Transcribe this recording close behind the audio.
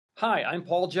Hi, I'm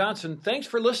Paul Johnson. Thanks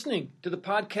for listening to the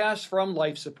podcast from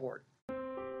Life Support.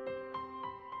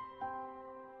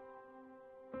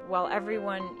 Well,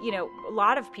 everyone, a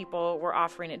lot of people were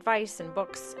offering advice and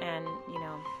books and,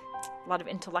 a lot of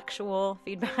intellectual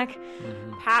feedback.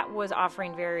 Pat was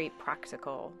offering very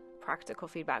practical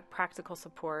feedback, practical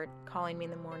support, calling me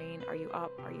in the morning. Are you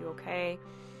up? Are you okay?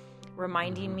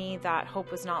 Reminding me that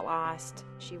hope was not lost.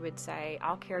 She would say,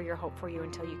 I'll carry your hope for you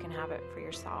until you can have it for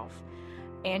yourself.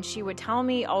 And she would tell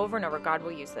me over and over, God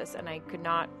will use this. And I could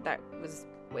not, that was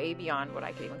way beyond what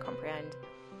I could even comprehend.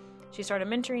 She started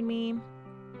mentoring me.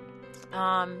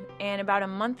 And about a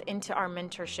month into our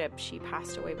mentorship, she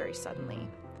passed away very suddenly.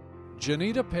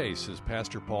 Janita Pace is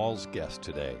Pastor Paul's guest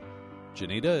today.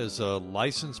 Janita is a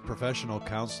licensed professional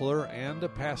counselor and a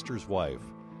pastor's wife.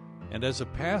 And as a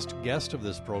past guest of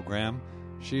this program,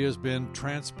 she has been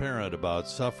transparent about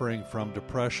suffering from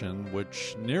depression,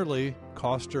 which nearly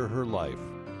cost her life.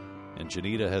 And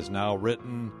Janita has now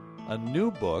written a new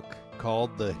book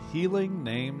called The Healing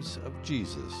Names of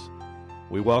Jesus.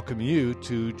 We welcome you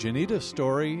to Janita's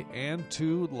story and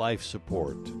to Life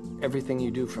Support. Everything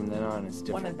you do from then on is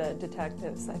different. One of the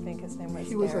detectives, I think his name was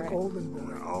He was Derek. a golden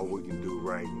boy. All we can do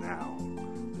right now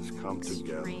is come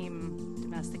together. Extreme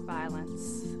domestic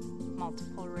violence,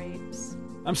 multiple rapes.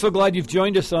 I'm so glad you've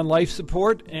joined us on Life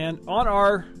Support. And on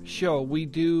our show, we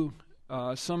do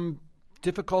some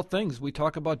difficult things. We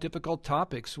talk about difficult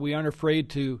topics. We aren't afraid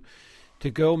to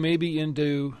go maybe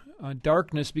into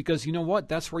darkness, because you know what?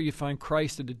 That's where you find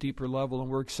Christ at a deeper level, and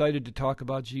we're excited to talk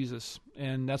about Jesus,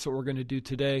 and that's what we're going to do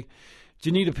today.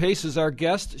 Janita Pace is our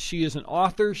guest. She is an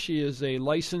author. She is a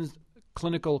licensed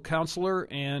clinical counselor,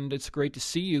 and it's great to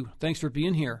see you. Thanks for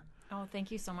being here. Oh, thank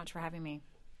you so much for having me.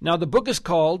 Now, the book is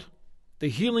called The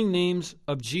Healing Names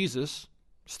of Jesus.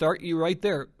 Start you right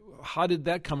there. How did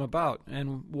that come about,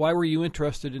 and why were you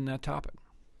interested in that topic?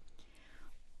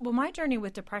 Well, my journey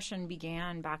with depression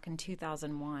began back in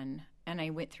 2001, and I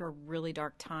went through a really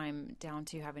dark time down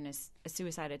to having a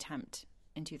suicide attempt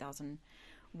in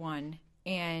 2001.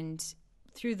 And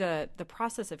through the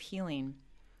process of healing,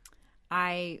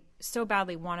 I so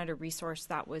badly wanted a resource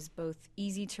that was both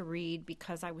easy to read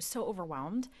because I was so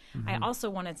overwhelmed. I also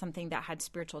wanted something that had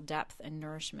spiritual depth and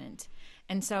nourishment.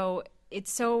 And so it's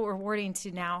so rewarding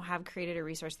to now have created a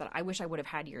resource that I wish I would have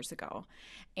had years ago.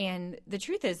 And the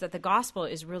truth is that the gospel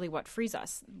is really what frees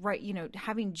us, right?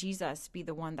 Having Jesus be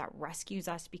the one that rescues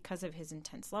us because of his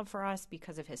intense love for us,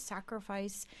 because of his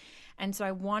sacrifice. And so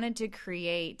I wanted to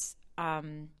create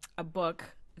a book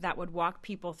that would walk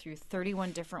people through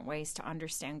 31 different ways to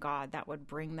understand God, that would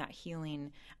bring that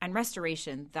healing and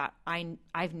restoration that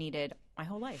I've needed my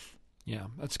whole life. Yeah,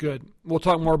 that's good. We'll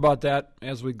talk more about that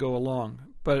as we go along.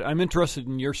 But I'm interested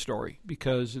in your story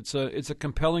because it's a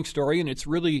compelling story, and it's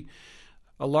really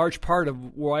a large part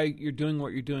of why you're doing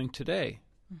what you're doing today.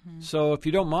 So if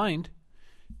you don't mind,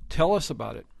 tell us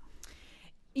about it.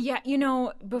 Yeah,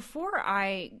 before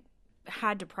I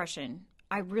had depression,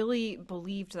 I really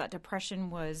believed that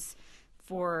depression was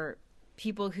for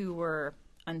people who were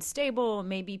unstable,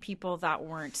 maybe people that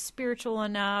weren't spiritual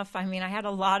enough. I mean, I had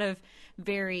a lot of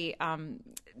very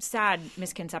sad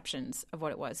misconceptions of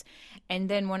what it was. And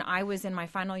then when I was in my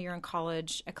final year in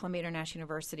college at Columbia International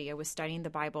University, I was studying the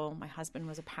Bible. My husband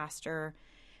was a pastor.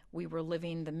 We were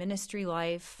living the ministry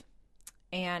life.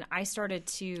 And I started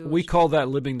to... We call that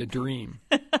living the dream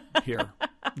here.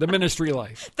 The ministry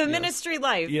life. Ministry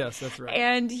life. Yes, that's right.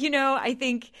 And, I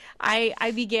think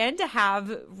I began to have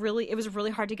it was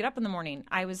really hard to get up in the morning.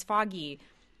 I was foggy.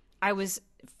 I was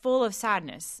full of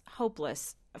sadness,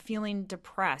 hopeless, feeling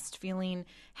depressed, feeling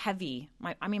heavy.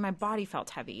 My body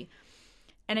felt heavy.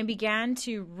 And I began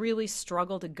to really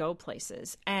struggle to go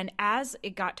places. And as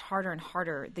it got harder and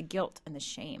harder, the guilt and the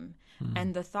shame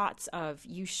and the thoughts of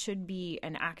you should be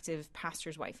an active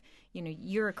pastor's wife.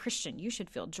 You're a Christian. You should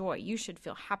feel joy. You should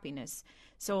feel happiness.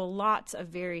 So lots of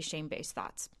very shame-based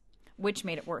thoughts, which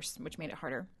made it worse, which made it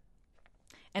harder.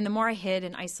 And the more I hid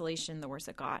in isolation, the worse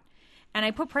it got. And I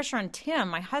put pressure on Tim,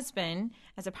 my husband,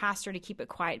 as a pastor to keep it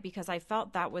quiet because I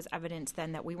felt that was evidence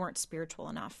then that we weren't spiritual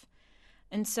enough.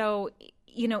 And so,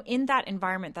 in that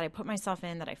environment that I put myself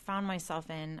in, that I found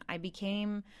myself in, I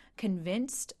became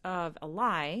convinced of a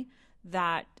lie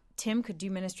that Tim could do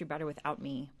ministry better without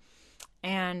me,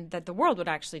 and that the world would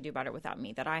actually do better without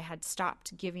me, that I had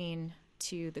stopped giving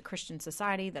to the Christian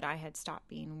society, that I had stopped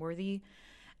being worthy.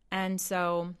 And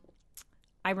so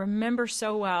I remember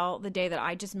so well the day that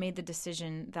I just made the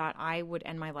decision that I would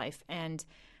end my life. And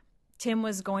Tim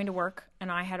was going to work,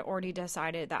 and I had already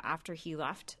decided that after he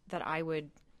left that I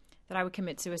would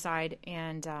commit suicide.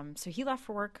 And so he left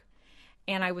for work,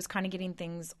 and I was kind of getting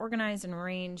things organized and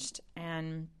arranged.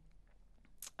 And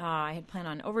I had planned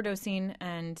on overdosing,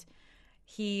 and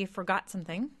he forgot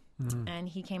something, and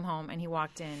he came home and he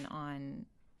walked in on,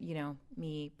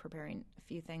 me preparing a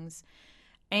few things.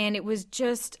 And it was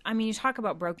just, you talk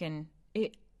about broken.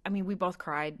 We both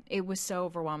cried. It was so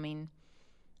overwhelming.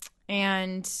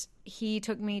 And he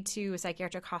took me to a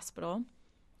psychiatric hospital,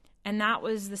 and that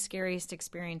was the scariest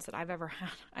experience that I've ever had.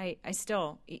 I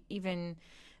still, even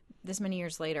this many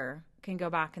years later, can go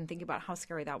back and think about how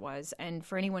scary that was. And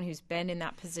for anyone who's been in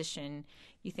that position,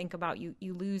 you think about you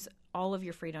lose all of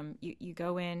your freedom. You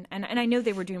go in, and I know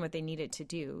they were doing what they needed to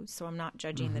do, so I'm not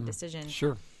judging the decision.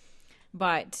 Sure.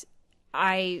 But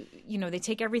they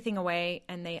take everything away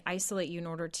and they isolate you in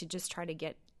order to just try to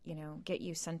get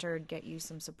you centered, get you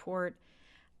some support.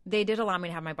 They did allow me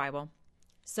to have my Bible.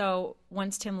 So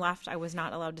once Tim left, I was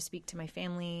not allowed to speak to my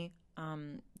family.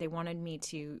 They wanted me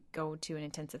to go to an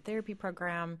intensive therapy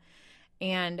program.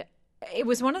 And it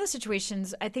was one of the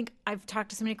situations, I think I've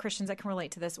talked to so many Christians that can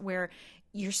relate to this, where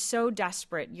you're so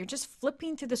desperate. You're just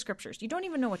flipping through the scriptures. You don't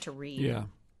even know what to read. Yeah.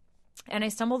 And I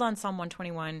stumbled on Psalm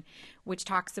 121, which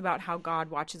talks about how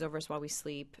God watches over us while we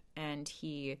sleep. And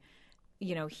we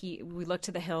look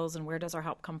to the hills, and where does our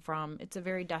help come from? It's a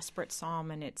very desperate psalm,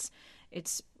 and it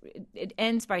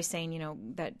ends by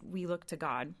saying, that we look to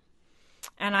God.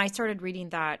 And I started reading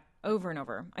that over and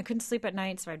over. I couldn't sleep at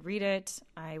night, so I'd read it.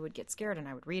 I would get scared and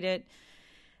I would read it.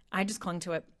 I just clung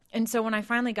to it. And so when I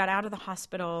finally got out of the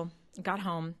hospital, got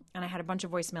home, and I had a bunch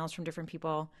of voicemails from different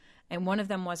people, and one of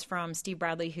them was from Steve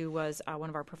Bradley, who was one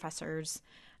of our professors.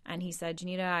 And he said,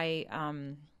 Janita,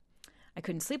 I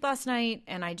couldn't sleep last night,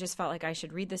 and I just felt like I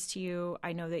should read this to you.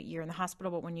 I know that you're in the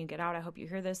hospital, but when you get out, I hope you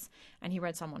hear this. And he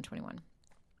read Psalm 121.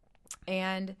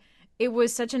 And it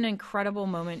was such an incredible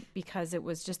moment because it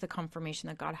was just the confirmation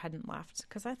that God hadn't left,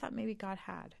 because I thought maybe God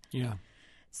had. Yeah.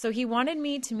 So he wanted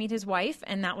me to meet his wife,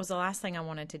 and that was the last thing I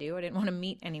wanted to do. I didn't want to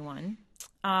meet anyone.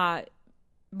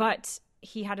 But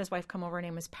he had his wife come over. Her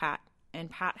name was Pat, and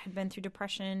Pat had been through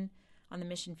depression on the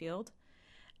mission field.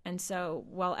 And so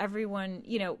while everyone,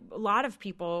 a lot of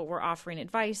people were offering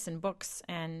advice and books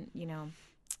and, a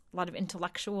lot of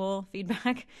intellectual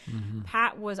feedback,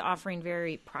 Pat was offering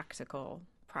very practical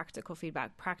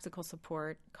feedback, practical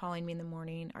support, calling me in the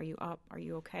morning. Are you up? Are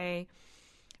you okay?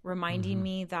 Reminding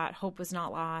me that hope was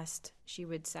not lost. She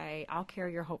would say, I'll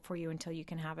carry your hope for you until you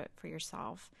can have it for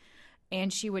yourself.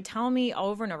 And she would tell me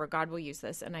over and over, God will use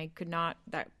this. And I could not,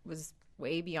 that was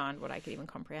way beyond what I could even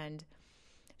comprehend.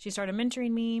 She started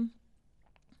mentoring me.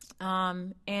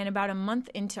 And about a month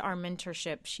into our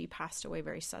mentorship, she passed away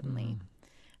very suddenly.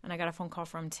 And I got a phone call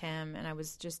from Tim, and I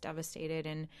was just devastated.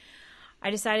 And I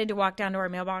decided to walk down to our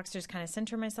mailbox to just kind of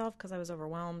center myself because I was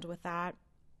overwhelmed with that.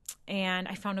 And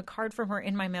I found a card from her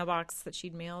in my mailbox that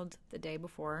she'd mailed the day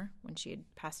before when she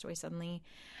had passed away suddenly.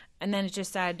 And then it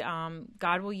just said,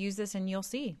 God will use this and you'll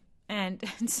see. And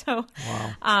so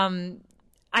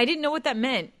I didn't know what that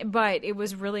meant, but it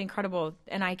was really incredible.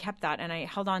 And I kept that, and I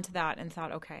held on to that and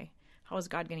thought, okay, how is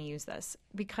God going to use this?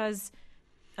 Because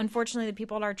unfortunately, the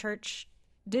people at our church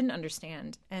didn't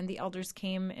understand. And the elders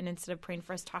came, and instead of praying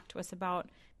for us, talked to us about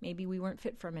maybe we weren't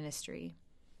fit for ministry.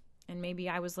 And maybe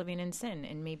I was living in sin,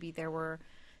 and maybe there were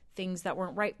things that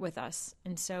weren't right with us.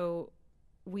 And so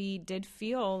we did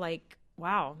feel like,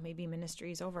 wow, maybe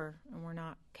ministry is over and we're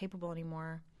not capable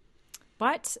anymore.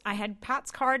 But I had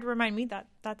Pat's card remind me that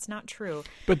that's not true.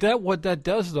 But what that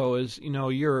does, though, is,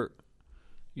 you're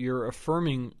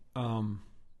affirming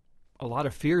a lot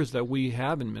of fears that we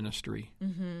have in ministry.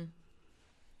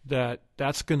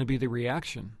 That's going to be the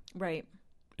reaction. Right.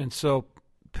 And so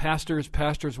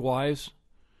pastors' wives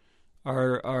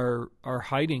are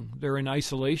hiding. They're in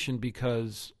isolation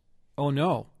because, oh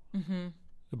no, the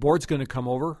board's going to come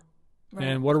over,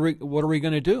 and what are we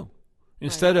going to do?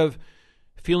 Instead of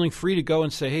feeling free to go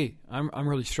and say, hey, I'm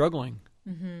really struggling.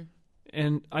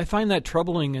 And I find that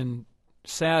troubling and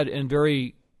sad and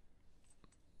very,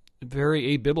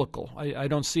 very abiblical. I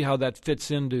don't see how that fits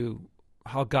into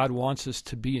how God wants us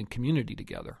to be in community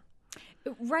together.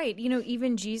 Right.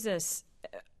 Even Jesus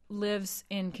lives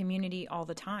in community all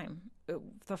the time.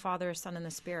 The Father, Son, and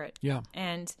the Spirit. Yeah.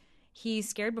 And he's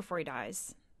scared before he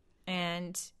dies.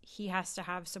 And he has to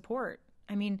have support.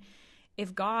 I mean,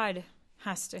 if God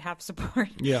has to have support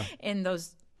in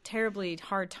those terribly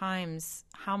hard times,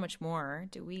 how much more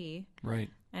do we? Right.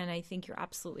 And I think you're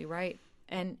absolutely right.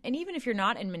 And even if you're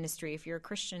not in ministry, if you're a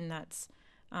Christian that's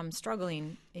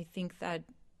struggling, I think that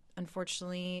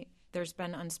unfortunately there's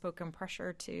been unspoken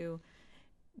pressure to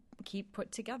keep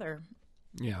put together.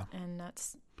 Yeah. And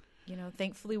that's,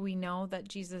 thankfully we know that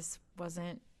Jesus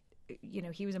wasn't,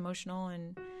 he was emotional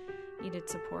and needed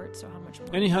support. So how much more?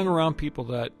 And he hung around people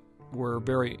that were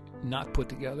very not put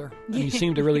together. And you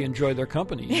seem to really enjoy their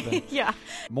company even. Yeah.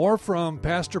 More from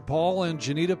Pastor Paul and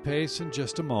Janita Pace in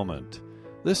just a moment.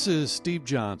 This is Steve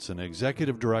Johnson,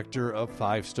 Executive Director of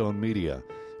Five Stone Media.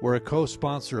 We're a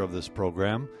co-sponsor of this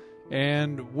program,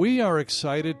 and we are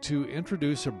excited to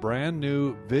introduce a brand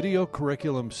new video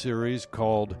curriculum series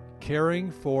called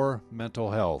Caring for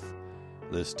Mental Health.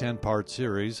 This 10-part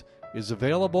series is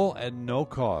available at no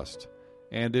cost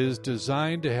and is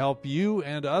designed to help you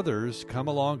and others come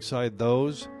alongside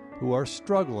those who are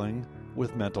struggling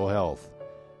with mental health.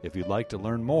 If you'd like to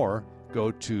learn more, go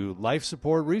to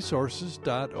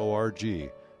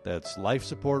lifesupportresources.org. That's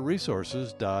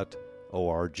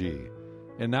lifesupportresources.org.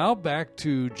 And now back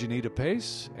to Janita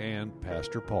Pace and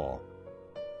Pastor Paul.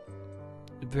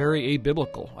 Very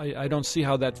abiblical. I don't see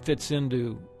how that fits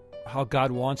into how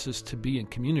God wants us to be in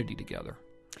community together.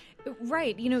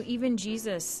 Right. Even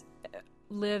Jesus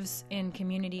lives in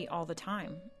community all the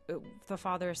time. The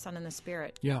Father, Son, and the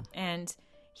Spirit. Yeah. And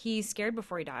he's scared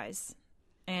before he dies.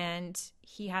 And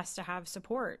he has to have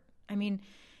support. I mean,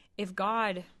 if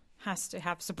God has to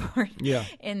have support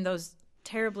in those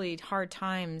terribly hard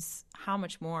times, how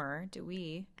much more do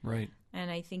we? Right.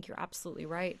 And I think you're absolutely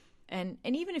right. And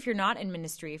even if you're not in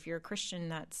ministry, if you're a Christian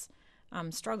that's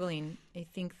struggling, I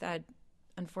think that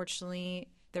unfortunately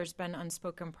there's been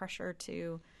unspoken pressure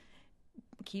to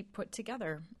keep put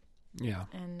together. Yeah.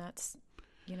 And that's,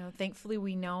 thankfully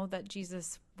we know that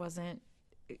Jesus wasn't,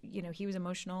 he was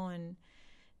emotional and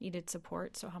needed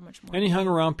support. So how much more? And he hung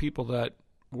around people that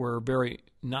were very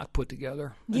not put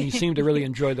together. And he seemed to really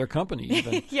enjoy their company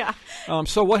even. Yeah.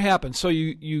 So what happened? So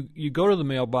you go to the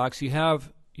mailbox, you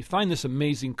find this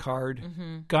amazing card.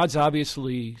 Mm-hmm. God's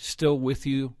obviously still with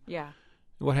you. Yeah.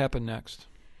 What happened next?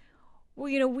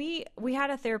 Well, we had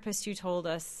a therapist who told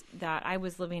us that I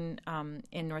was living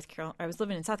in North Carolina. I was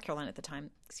living in South Carolina at the time.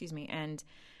 Excuse me. And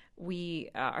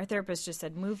our therapist just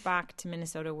said, move back to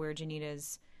Minnesota, where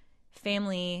Janita's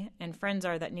family and friends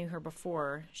are that knew her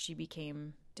before she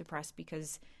became depressed,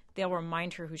 because they'll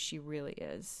remind her who she really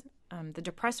is. The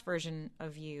depressed version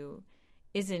of you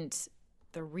isn't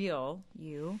the real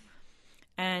you,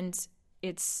 and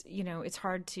it's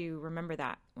hard to remember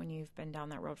that when you've been down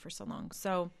that road for so long.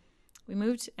 So we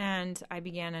moved, and I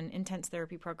began an intense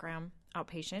therapy program,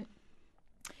 outpatient,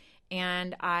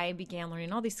 and I began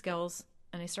learning all these skills,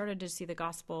 and I started to see the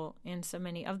gospel in so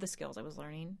many of the skills I was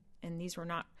learning. And these were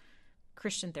not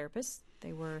Christian therapists.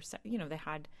 They were, they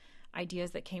had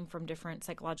ideas that came from different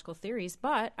psychological theories,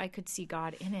 but I could see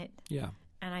God in it. Yeah.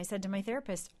 And I said to my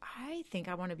therapist, I think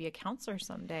I want to be a counselor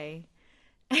someday.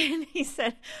 And he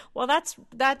said, well, that's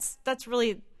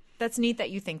neat that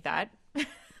you think that.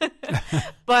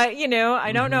 But,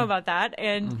 I don't know about that.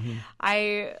 And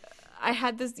I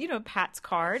had this, Pat's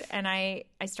card, and I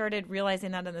started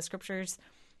realizing that in the scriptures,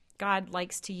 God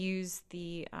likes to use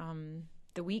the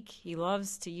weak. He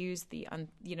loves to use the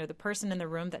person in the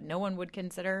room that no one would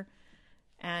consider.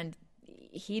 And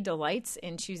he delights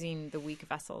in choosing the weak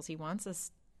vessels. He wants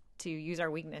us to use our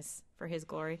weakness for his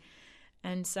glory.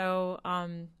 And so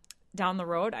down the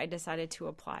road, I decided to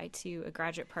apply to a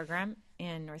graduate program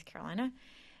in North Carolina.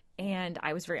 And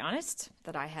I was very honest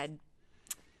that I had,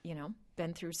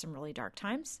 been through some really dark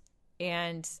times.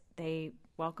 And they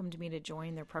welcomed me to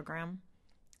join their program,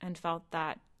 and felt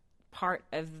that part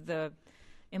of the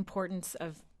importance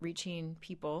of reaching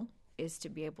people is to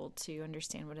be able to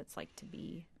understand what it's like to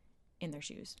be in their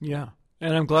shoes. Yeah.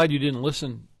 And I'm glad you didn't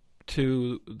listen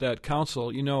to that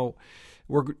counsel.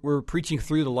 We're preaching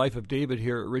through the life of David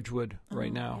here at Ridgewood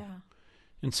right now. Yeah.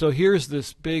 And so here's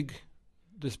this big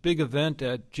event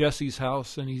at Jesse's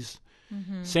house, and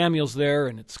Samuel's there,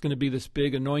 and it's going to be this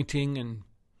big anointing, and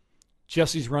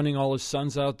Jesse's running all his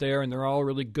sons out there, and they're all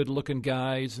really good-looking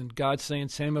guys, and God's saying,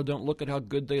 Samuel, don't look at how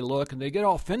good they look, and they get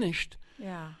all finished.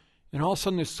 Yeah. And all of a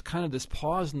sudden there's kind of this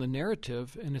pause in the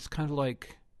narrative, and it's kind of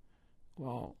like,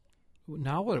 well,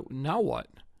 now what?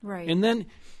 Right. And then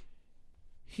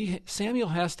Samuel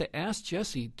has to ask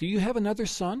Jesse, do you have another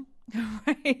son?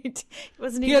 Right.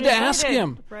 He had to ask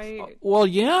him. Right. Well,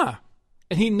 yeah.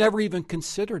 And he never even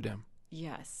considered him.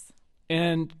 Yes.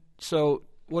 And so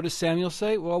what does Samuel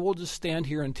say? Well, we'll just stand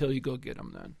here until you go get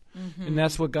him then. Mm-hmm. And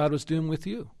that's what God was doing with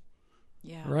you.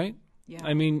 Yeah. Right? Yeah.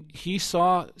 I mean, he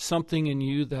saw something in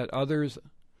you that others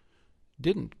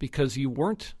didn't, because you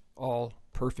weren't all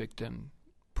perfect and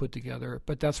put together,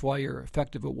 but that's why you're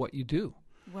effective at what you do.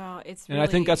 Well, it's and I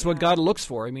think that's what God looks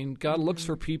for. I mean, God looks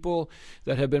for people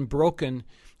that have been broken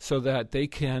so that they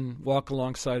can walk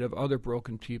alongside of other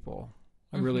broken people.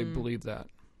 I really believe that.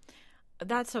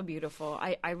 That's so beautiful.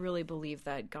 I really believe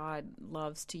that God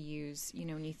loves to use,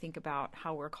 when you think about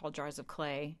how we're called jars of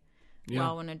clay, Yeah.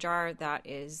 Well, when a jar that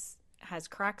has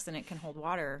cracks in it can hold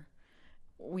water,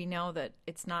 we know that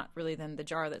it's not really then the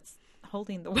jar that's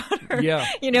holding the water. Yeah,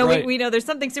 we, right. we know there's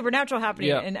something supernatural happening.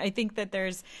 Yeah. And I think that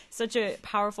there's such a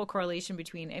powerful correlation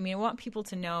between, I want people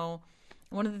to know,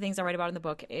 one of the things I write about in the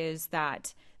book is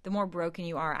that the more broken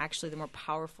you are, actually, the more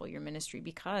powerful your ministry,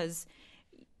 because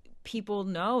people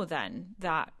know then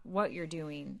that what you're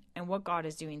doing and what God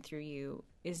is doing through you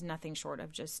is nothing short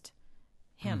of just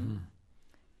Him.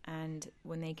 And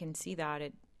when they can see that,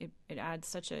 it adds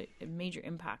such a major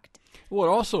impact. Well,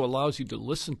 it also allows you to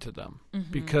listen to them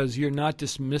because you're not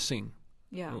dismissing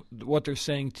what they're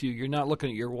saying to you. You're not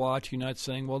looking at your watch. You're not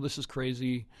saying, well, this is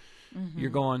crazy. You're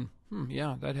going,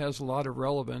 yeah, that has a lot of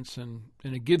relevance, and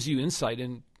it gives you insight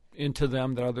into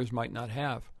them that others might not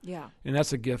have. Yeah. And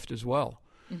that's a gift as well.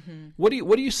 What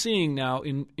are you seeing now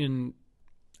in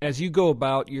as you go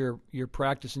about your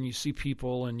practice and you see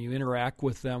people and you interact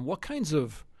with them? What kinds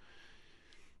of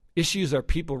issues are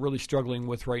people really struggling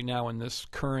with right now in this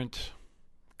current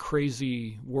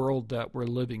crazy world that we're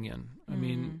living in? I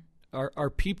mean, are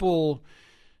people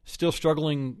still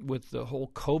struggling with the whole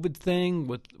COVID thing,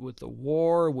 with the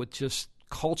war, with just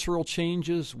cultural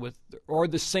changes, or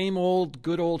the same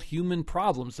good old human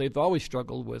problems they've always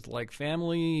struggled with, like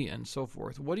family and so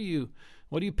forth? What are you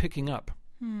picking up?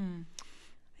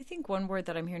 I think one word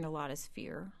that I'm hearing a lot is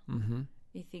fear.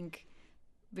 I think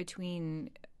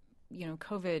between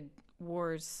COVID,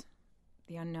 wars,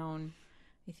 the unknown,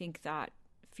 I think that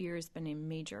fear has been a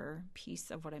major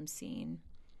piece of what I'm seeing.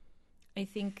 I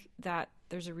think that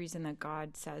there's a reason that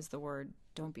God says the word,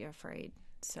 don't be afraid,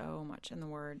 so much in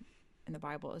the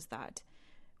Bible, is that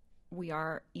we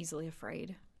are easily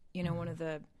afraid. One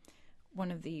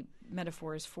of the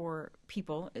metaphors for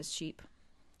people is sheep,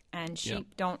 and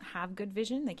sheep don't have good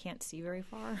vision. They can't see very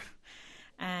far.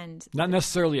 And not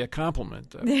necessarily a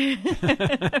compliment,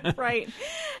 though. Right.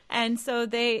 And so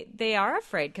they are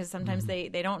afraid because sometimes they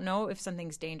don't know if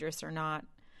something's dangerous or not.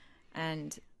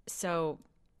 And so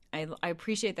I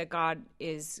appreciate that God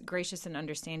is gracious and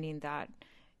understanding that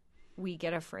we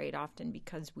get afraid often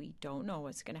because we don't know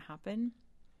what's going to happen.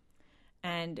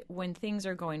 And when things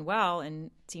are going well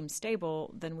and seem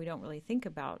stable, then we don't really think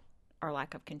about our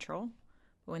lack of control.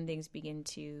 But when things begin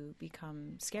to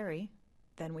become scary,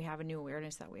 then we have a new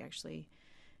awareness that we actually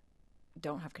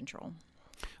don't have control.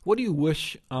 What do you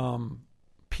wish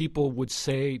people would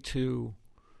say to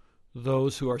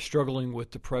those who are struggling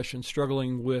with depression,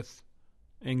 struggling with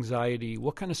anxiety?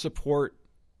 What kind of support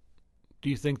do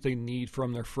you think they need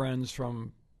from their friends,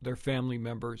 from their family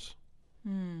members,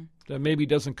 that maybe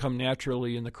doesn't come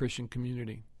naturally in the Christian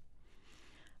community?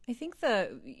 I think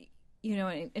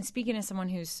and speaking as someone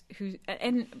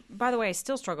and by the way, I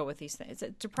still struggle with these things.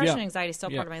 Depression and anxiety is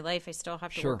still part of my life. I still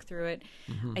have to work through it.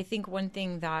 I think one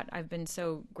thing that I've been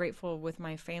so grateful with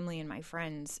my family and my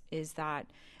friends is that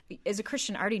as a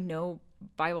Christian, I already know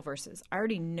Bible verses. I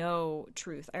already know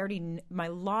truth. My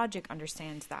logic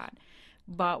understands that.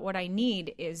 But what I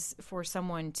need is for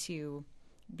someone to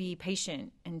be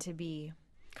patient and to be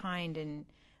kind and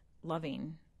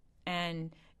loving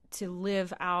and to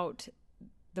live out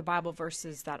the Bible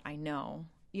verses that I know.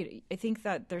 I think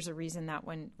that there's a reason that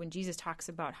when Jesus talks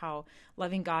about how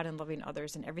loving God and loving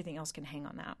others and everything else can hang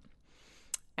on that.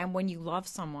 And when you love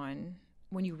someone,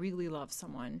 when you really love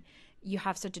someone, you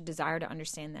have such a desire to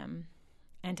understand them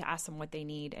and to ask them what they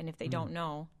need. And if they don't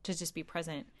know, to just be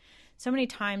present. So many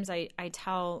times I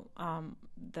tell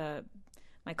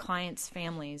my clients'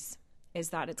 families is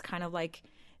that it's kind of like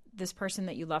this person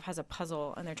that you love has a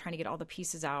puzzle and they're trying to get all the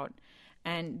pieces out.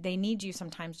 And they need you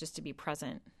sometimes just to be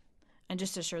present and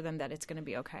just assure them that it's going to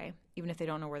be okay, even if they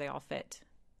don't know where they all fit.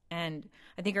 And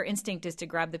I think our instinct is to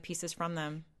grab the pieces from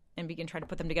them and begin trying to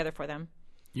put them together for them.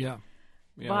 Yeah.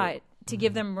 But to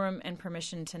give them room and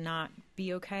permission to not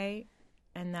be okay,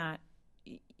 and that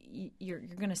you're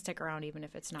going to stick around even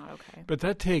if it's not okay. But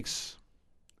it takes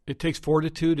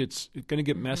fortitude. It's going to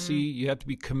get messy. You have to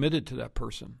be committed to that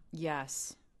person.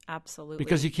 Yes, absolutely.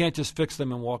 Because you can't just fix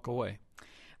them and walk away.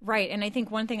 Right. And I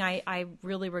think one thing I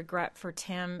really regret for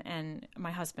Tim and my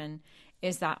husband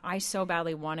is that I so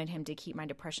badly wanted him to keep my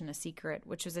depression a secret,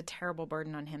 which was a terrible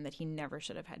burden on him that he never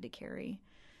should have had to carry.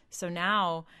 So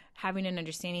now having an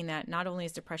understanding that not only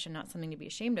is depression not something to be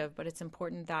ashamed of, but it's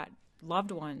important that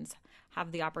loved ones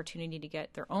have the opportunity to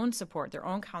get their own support, their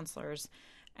own counselors,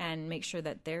 and make sure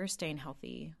that they're staying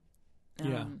healthy.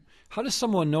 Yeah. How does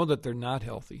someone know that they're not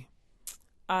healthy?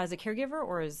 As a caregiver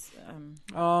or as...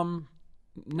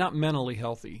 not mentally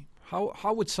healthy.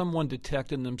 How would someone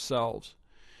detect in themselves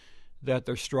that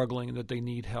they're struggling and that they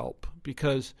need help?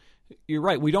 Because you're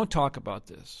right, we don't talk about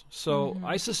this. So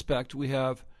I suspect we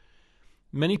have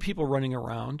many people running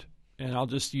around, and I'll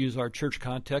just use our church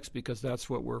context because that's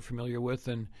what we're familiar with,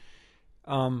 and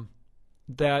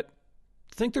that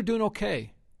think they're doing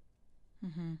okay,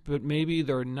 but maybe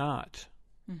they're not,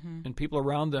 and people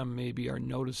around them maybe are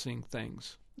noticing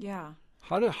things. Yeah.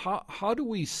 How do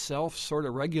we sort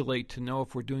of regulate to know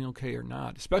if we're doing okay or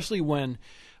not, especially when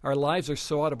our lives are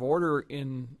so out of order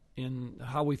in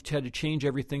how we've had to change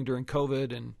everything during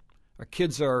COVID, and our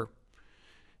kids are,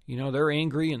 they're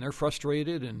angry and they're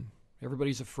frustrated and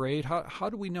everybody's afraid. How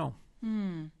do we know?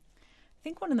 I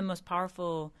think one of the most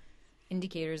powerful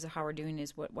indicators of how we're doing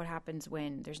is what happens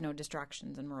when there's no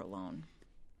distractions and we're alone.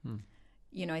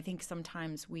 I think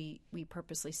sometimes we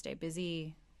purposely stay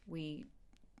busy. We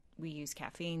use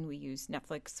caffeine. We use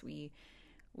Netflix. We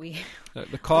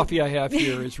the coffee I have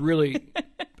here is really,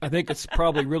 I think it's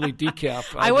probably really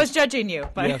decaf. I was judging you,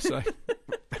 but yes, I'm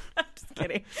just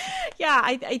kidding. Yeah,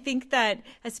 I think that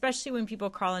especially when people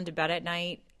crawl into bed at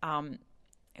night,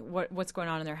 what's going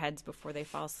on in their heads before they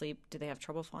fall asleep? Do they have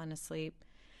trouble falling asleep?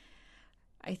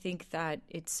 I think that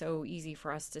it's so easy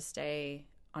for us to stay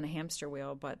on a hamster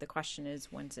wheel, but the question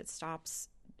is, once it stops,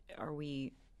 are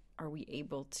we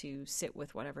able to sit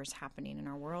with whatever's happening in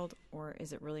our world, or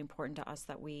is it really important to us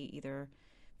that we either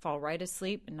fall right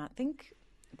asleep and not think,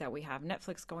 that we have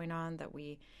Netflix going on, that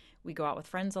we go out with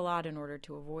friends a lot in order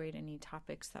to avoid any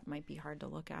topics that might be hard to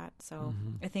look at? So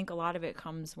I think a lot of it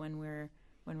comes when we're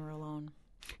alone.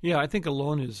 Yeah, I think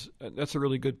alone that's a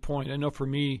really good point. I know for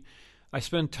me, I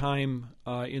spend time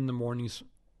in the mornings.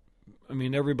 I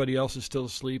mean, everybody else is still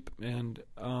asleep, and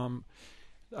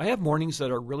I have mornings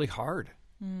that are really hard.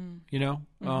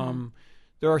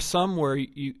 There are some where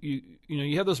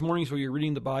you have those mornings where you're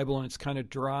reading the Bible and it's kind of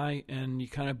dry and you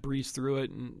kind of breeze through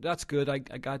it, and that's good. I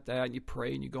got that, and you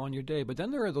pray and you go on your day. But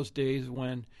then there are those days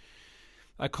when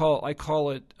I call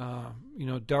it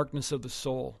darkness of the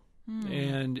soul,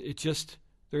 and it just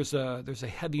there's a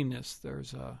heaviness.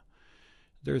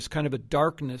 There's kind of a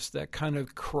darkness that kind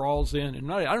of crawls in,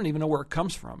 and I don't even know where it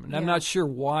comes from, and I'm not sure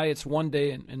why it's one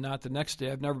day and not the next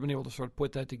day. I've never been able to sort of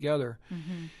put that together.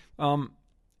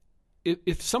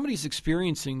 If somebody's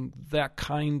experiencing that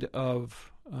kind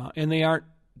of, and they aren't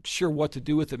sure what to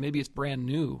do with it, maybe it's brand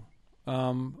new,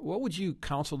 what would you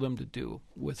counsel them to do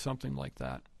with something like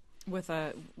that?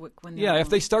 If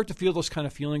they start to feel those kind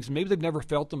of feelings, maybe they've never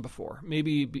felt them before.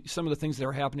 Maybe some of the things that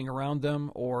are happening around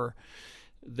them, or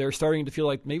they're starting to feel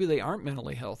like maybe they aren't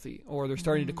mentally healthy, or they're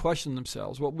starting to question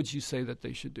themselves. What would you say that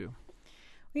they should do?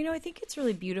 I think it's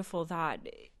really beautiful that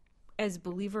as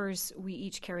believers, we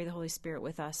each carry the Holy Spirit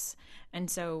with us. And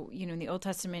so, in the Old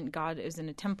Testament, God is in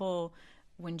a temple.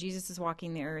 When Jesus is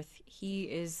walking the earth, he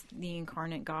is the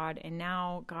incarnate God. And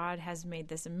now God has made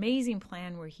this amazing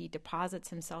plan where he deposits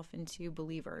himself into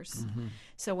believers.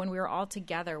 So when we're all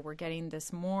together, we're getting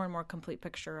this more and more complete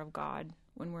picture of God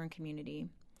when we're in community.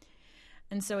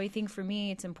 And so I think for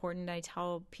me, it's important that I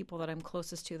tell people that I'm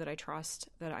closest to, that I trust,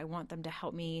 that I want them to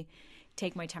help me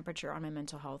take my temperature on my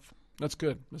mental health. That's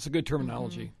good. That's a good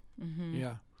terminology.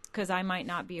 Yeah. Because I might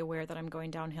not be aware that I'm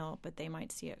going downhill, but they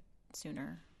might see it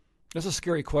sooner. That's a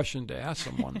scary question to ask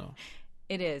someone, though.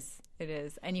 It is.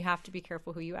 And you have to be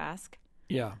careful who you ask.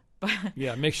 Yeah.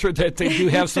 Yeah, make sure that they do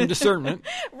have some discernment.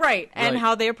 Right. And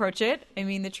how they approach it. I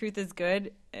mean, the truth is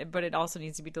good, but it also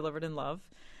needs to be delivered in love.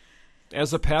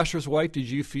 As a pastor's wife, did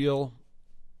you feel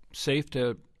safe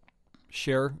to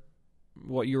share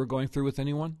what you were going through with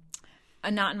anyone?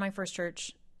 Not in my first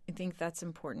church. I think that's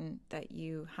important, that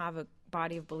you have a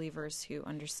body of believers who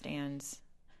understands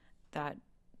that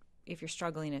if you're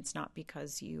struggling, it's not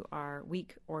because you are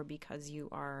weak or because you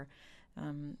are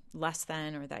less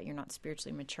than, or that you're not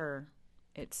spiritually mature.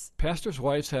 It's pastors'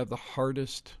 wives have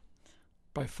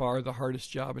by far the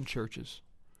hardest job in churches.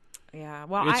 Yeah,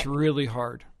 well, it's really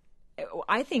hard.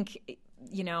 I think,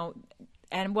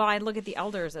 I look at the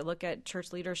elders, I look at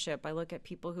church leadership, I look at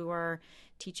people who are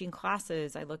teaching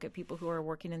classes, I look at people who are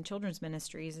working in children's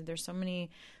ministries, and there's so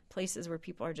many places where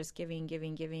people are just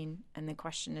giving, and the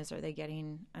question is, are they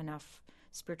getting enough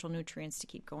spiritual nutrients to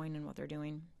keep going in what they're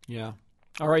doing? Yeah.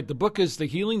 All right, the book is The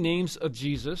Healing Names of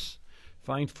Jesus,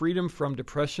 Find Freedom from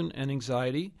Depression and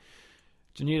Anxiety.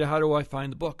 Janita, how do I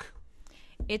find the book?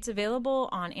 It's available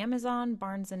on Amazon,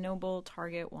 Barnes & Noble,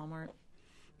 Target, Walmart.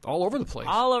 All over the place.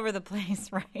 All over the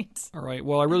place, right. All right.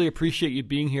 Well, I really appreciate you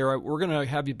being here. We're going to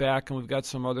have you back, and we've got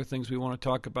some other things we want to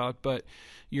talk about. But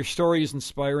your story is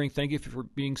inspiring. Thank you for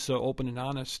being so open and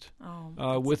honest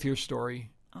with your story.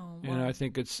 And I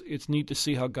think it's neat to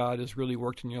see how God has really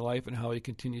worked in your life and how he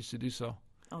continues to do so.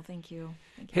 Oh, thank you.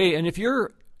 Hey, and if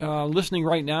you're listening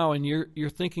right now and you're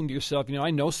thinking to yourself,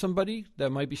 I know somebody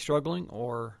that might be struggling,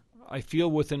 or I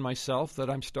feel within myself that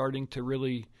I'm starting to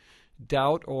really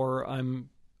doubt, or I'm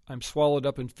swallowed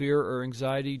up in fear or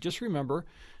anxiety, just remember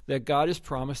that God has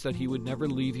promised that he would never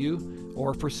leave you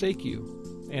or forsake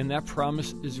you. And that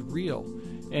promise is real.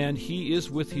 And he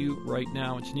is with you right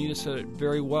now. And Janita said it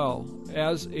very well.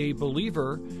 As a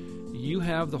believer, you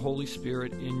have the Holy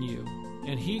Spirit in you.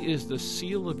 And he is the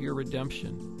seal of your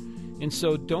redemption. And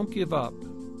so don't give up.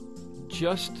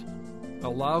 Just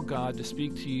allow God to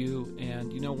speak to you.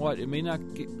 And you know what? It may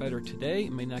not get better today.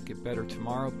 It may not get better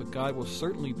tomorrow. But God will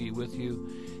certainly be with you.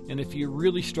 And if you're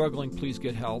really struggling, please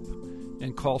get help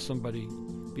and call somebody,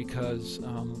 because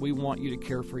we want you to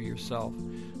care for yourself.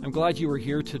 I'm glad you were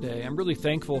here today. I'm really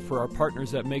thankful for our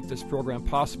partners that make this program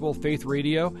possible. Faith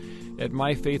Radio at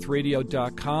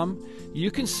myfaithradio.com. You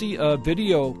can see a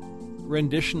video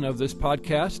rendition of this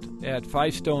podcast at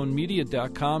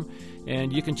fivestonemedia.com,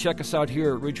 and you can check us out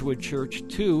here at Ridgewood Church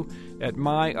too at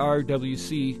myrwc.org.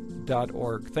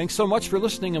 Thanks so much for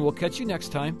listening, and we'll catch you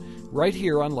next time right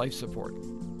here on Life Support.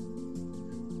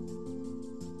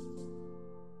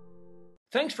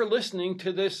 Thanks for listening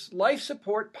to this Life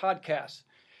Support podcast.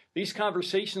 These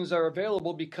conversations are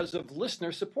available because of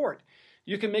listener support.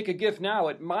 You can make a gift now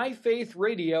at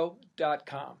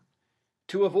myfaithradio.com.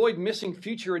 To avoid missing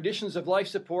future editions of Life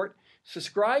Support,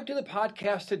 subscribe to the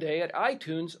podcast today at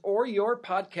iTunes or your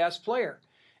podcast player.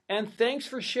 And thanks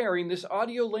for sharing this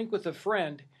audio link with a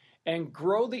friend, and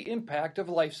grow the impact of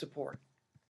Life Support.